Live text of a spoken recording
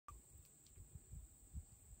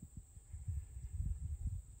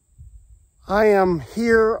I am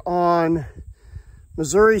here on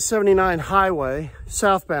Missouri 79 highway,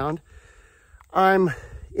 southbound. I'm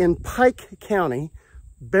in Pike County,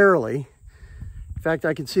 barely. In fact,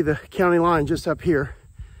 I can see the county line just up here.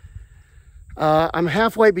 I'm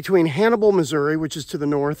halfway between Hannibal, Missouri, which is to the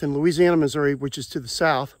north, and Louisiana, Missouri, which is to the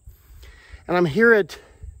south. And I'm here at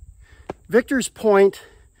Victor's Point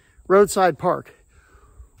Roadside Park,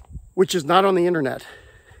 which is not on the internet.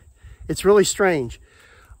 It's really strange.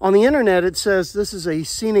 On the internet, it says this is a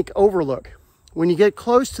scenic overlook. When you get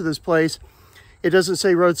close to this place, it doesn't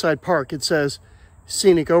say Roadside Park, it says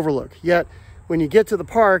scenic overlook. Yet, when you get to the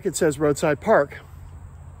park, it says Roadside Park.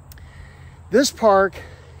 This park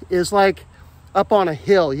is like up on a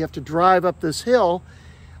hill. You have to drive up this hill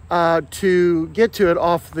to get to it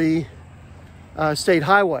off the state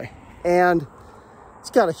highway. And it's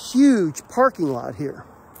got a huge parking lot here.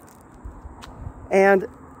 And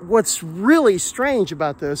what's really strange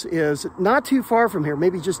about this is not too far from here,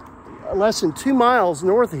 maybe just less than 2 miles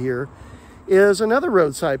north of here, is another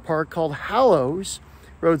roadside park called Hallows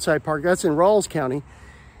Roadside Park. That's in Rawls County.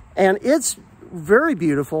 And it's very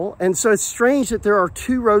beautiful. And so it's strange that there are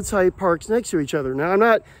two roadside parks next to each other. Now, I'm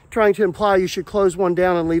not trying to imply you should close one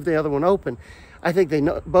down and leave the other one open. I think they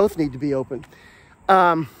both need to be open.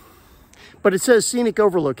 But it says scenic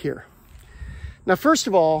overlook here. Now, first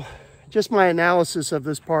of all, just my analysis of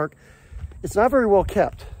this park, it's not very well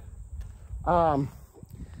kept.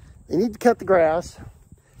 They need to cut the grass.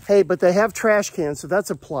 Hey, but they have trash cans, so that's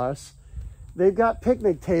a plus. They've got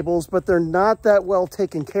picnic tables, but they're not that well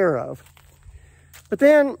taken care of. But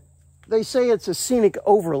then they say it's a scenic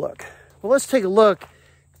overlook. Well, let's take a look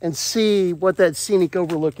and see what that scenic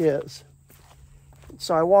overlook is.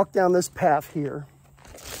 So I walk down this path here,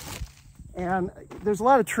 and there's a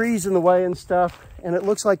lot of trees in the way and stuff, and it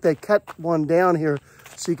looks like they cut one down here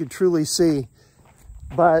so you could truly see.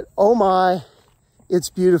 But oh my, it's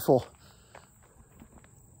beautiful.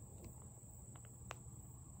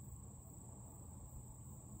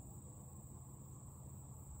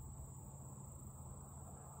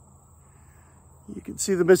 You can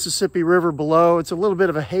see the Mississippi River below. It's a little bit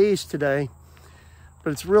of a haze today,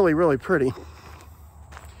 but it's really, really pretty.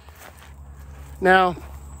 Now,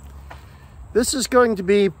 this is going to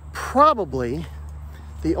be probably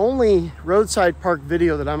the only roadside park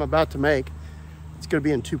video that I'm about to make. It's going to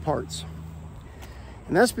be in 2 parts.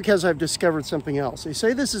 And that's because I've discovered something else. They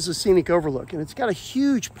say this is a scenic overlook, and it's got a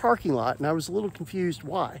huge parking lot, and I was a little confused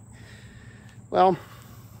why. Well,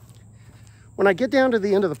 when I get down to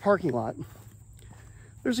the end of the parking lot,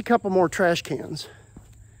 there's a couple more trash cans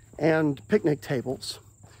and picnic tables.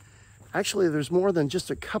 Actually, there's more than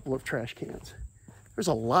just a couple of trash cans. There's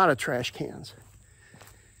a lot of trash cans.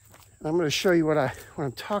 And I'm going to show you what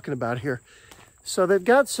I'm talking about here. So they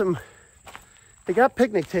got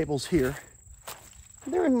picnic tables here.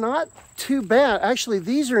 They're not too bad. Actually,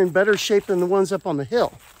 these are in better shape than the ones up on the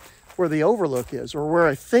hill where the overlook is, or where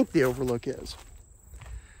I think the overlook is.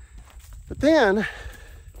 But then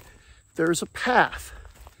there's a path.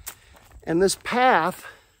 And this path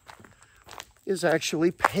is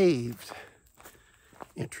actually paved.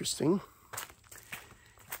 Interesting.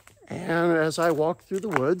 And as I walk through the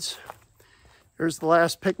woods, there's the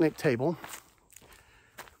last picnic table.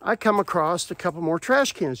 I come across a couple more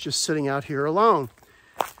trash cans just sitting out here alone.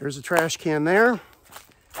 There's a trash can there,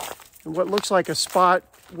 and what looks like a spot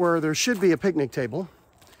where there should be a picnic table.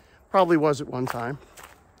 Probably was at one time.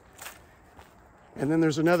 And then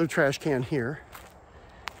there's another trash can here,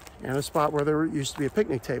 and a spot where there used to be a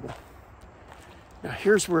picnic table. Now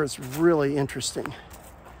here's where it's really interesting.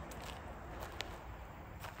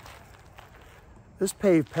 This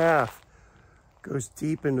paved path goes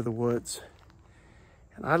deep into the woods,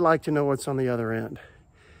 and I'd like to know what's on the other end.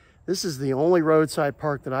 This is the only roadside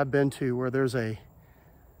park that I've been to where there's a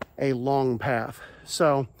long path.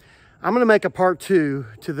 So I'm gonna make a part 2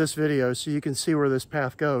 to this video so you can see where this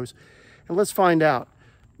path goes, and let's find out.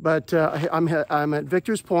 But I'm at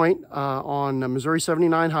Victor's Point on Missouri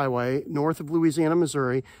 79 highway, north of Louisiana,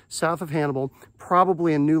 Missouri, south of Hannibal,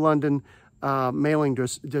 probably in New London mailing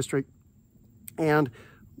district. And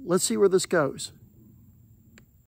let's see where this goes.